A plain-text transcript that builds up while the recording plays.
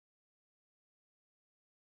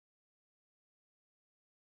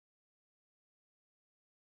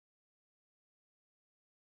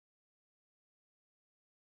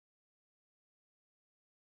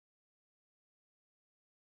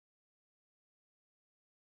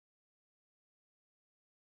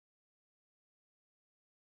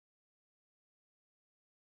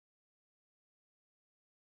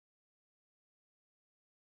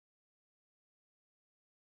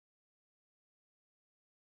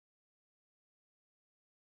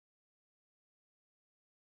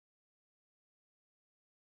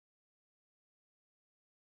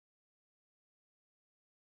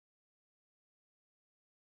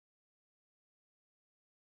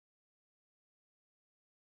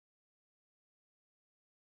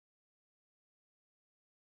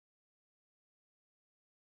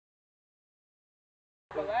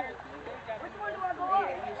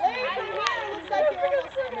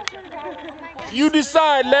You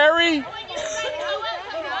decide, Larry. You can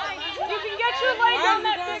get your leg on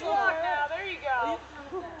that big block now. There you go.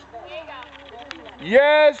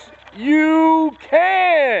 Yes, you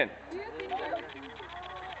can.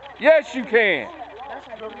 Yes, you can.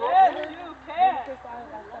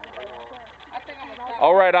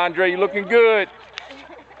 All right, Andre, you're looking good.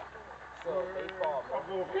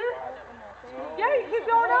 Yeah, you keep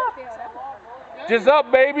going up. Just up,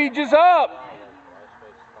 baby, just up.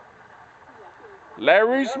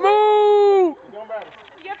 Larry Smooth.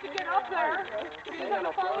 You have to get up there. You just have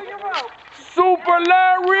to follow your rope. Super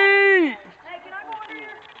Larry. Hey, can I go under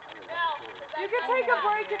here? You can take a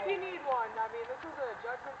break if you need one. I mean, this is a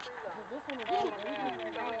judgment-free zone.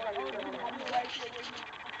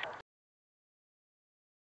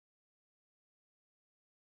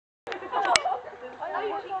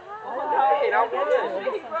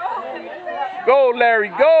 Go, Larry,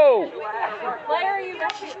 go. Larry, you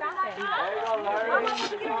got to stop it.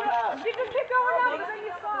 You can keep going up until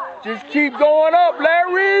you stop. Just keep going up,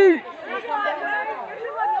 Larry.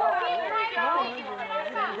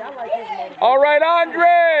 All right,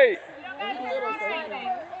 Andre.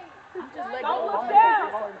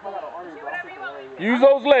 Use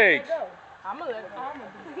those legs.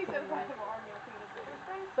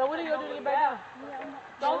 So what are you going to do to get back down?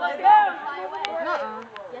 Don't let down. Nuh-uh.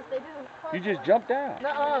 Yes, they do. You just jump down.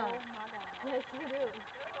 Nuh-uh. Yes, you do.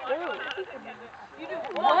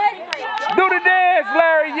 What? Do the dance,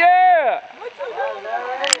 Larry, yeah.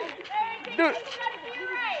 Do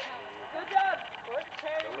Good job.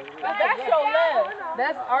 That's your left.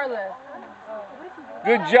 That's our left.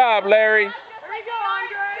 Good job, Larry. There you go,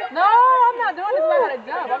 Andre. No, I'm not doing this about how to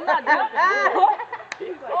jump. I'm not jumping.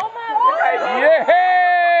 Oh my God. Yay!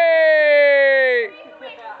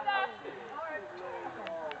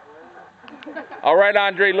 All right,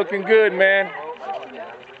 Andre, looking good, man.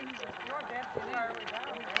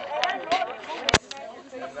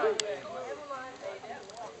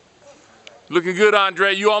 Looking good,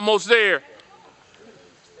 Andre. You almost there.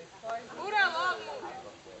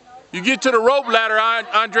 You get to the rope ladder,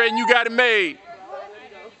 Andre, and you got it made.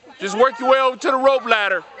 Just work your way over to the rope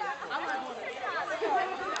ladder.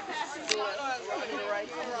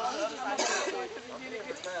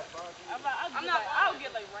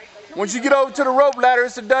 Once you get over to the rope ladder,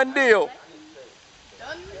 it's a done deal.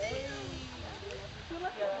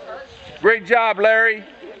 Great job, Larry.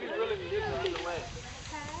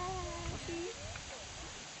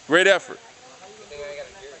 Great effort.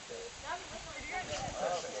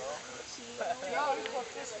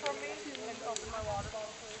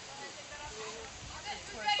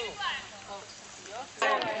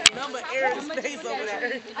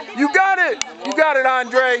 You got it. You got it,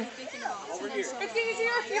 Andre. It's easier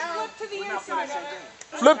if you flip to the inside.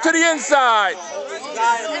 Flip to the inside.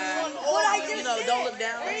 What I just said. Don't look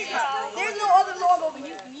down. There's no other logo but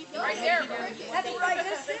you. Right there. That's what I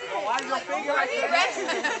just said. Why is your finger like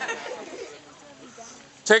that?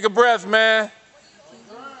 Take a breath, man.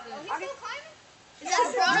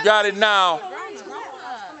 You got it now.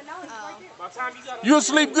 You'll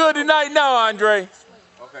sleep good tonight now, Andre.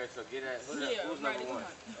 Okay, so get at who's number one?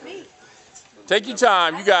 Me. Take your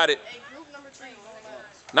time. You got it.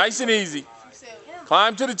 Nice and easy.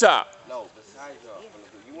 Climb to the top. No, besides y'all.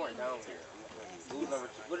 You weren't down here. Who's number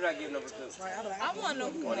two? What did I give number two? I want to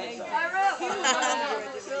know who they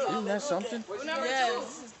Isn't that something? Yes,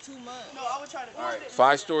 this is too much. No, I would try to. All right.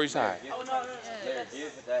 5 stories high. There,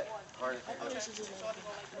 give that harness.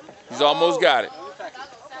 He's almost got it.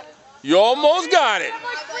 You almost got it. Like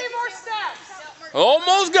 3 more steps.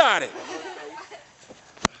 Almost got it.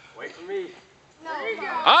 Wait for me.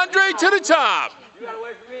 Andre to the top. You gotta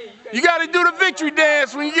wait for me. You got to do the victory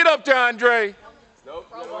dance when you get up there, Andre. Nope.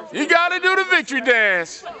 You got to do the victory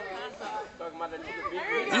dance. Talking about that nigga beat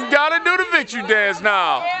me. You got to do the victory dance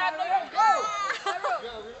now.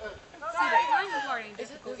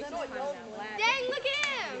 Dang, look at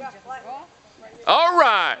him. All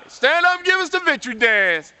right. Stand up and give us the victory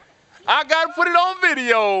dance. I got to put it on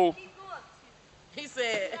video. He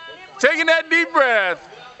said, Taking that deep breath.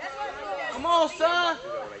 come on, son.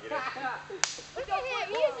 Look at him.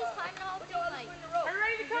 He is just climbing the whole thing like. Are you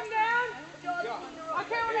ready to come down?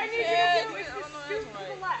 Okay, what I need you to do is just scoot to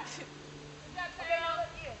the left.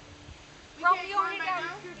 Romeo, you got to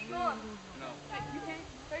scoot on.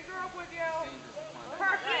 Take her up with you.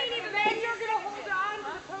 Perfect. And then you're going to hold on to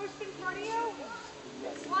the post in front of you.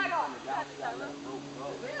 Slide on.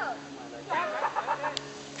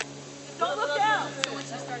 Don't look down.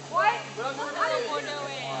 What? Don't look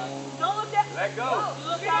down. Let go.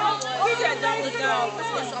 Look down. He said, don't look down.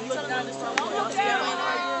 Don't look down. Don't look down.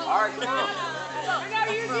 All right, come on. And now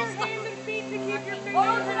use your hands and feet to keep Hold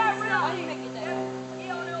on to that rail. How do you make it there?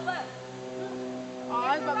 Heel on your left. Oh,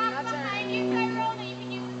 I was about to not turn.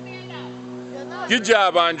 Good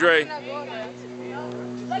job, Andre. Let go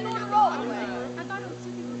of the roll.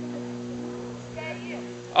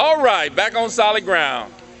 All right, back on solid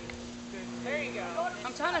ground. There you go.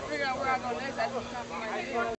 I'm trying to figure out where I go next. I just